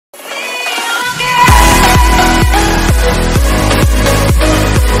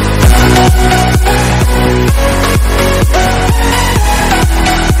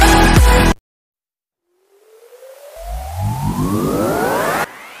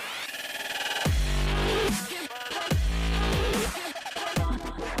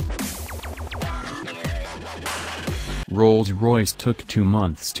Rolls-Royce took 2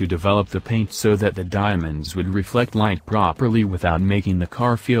 months to develop the paint so that the diamonds would reflect light properly without making the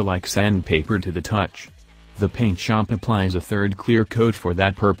car feel like sandpaper to the touch. The paint shop applies a third clear coat for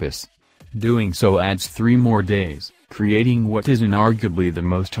that purpose. Doing so adds 3 more days, creating what is inarguably the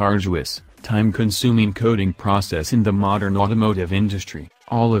most arduous, time-consuming coating process in the modern automotive industry,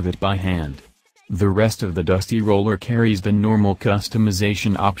 all of it by hand. The rest of the dusty roller carries the normal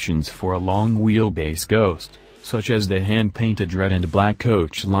customization options for a long wheelbase Ghost, such as the hand-painted red and black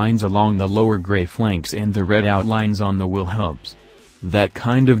coach lines along the lower gray flanks and the red outlines on the wheel hubs. That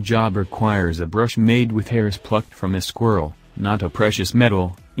kind of job requires a brush made with hairs plucked from a squirrel, not a precious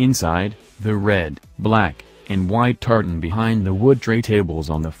metal. Inside, the red, black, and white tartan behind the wood tray tables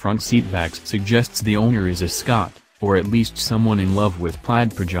on the front seat backs suggests the owner is a Scot, or at least someone in love with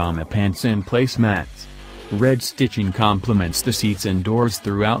plaid pajama pants and placemats. Red stitching complements the seats and doors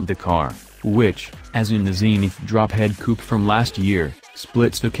throughout the car, which, as in the Zenith drop-head coupe from last year,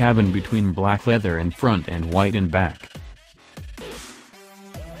 splits the cabin between black leather in front and white in back.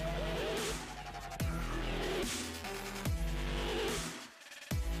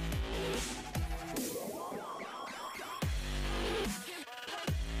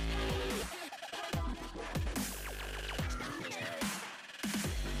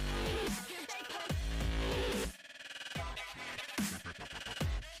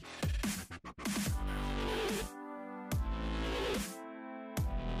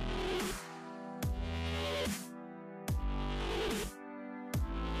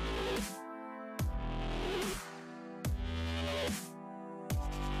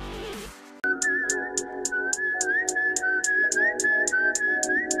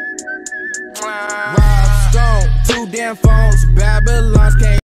 Rob Stone, 2 damn phones, Babylon's came.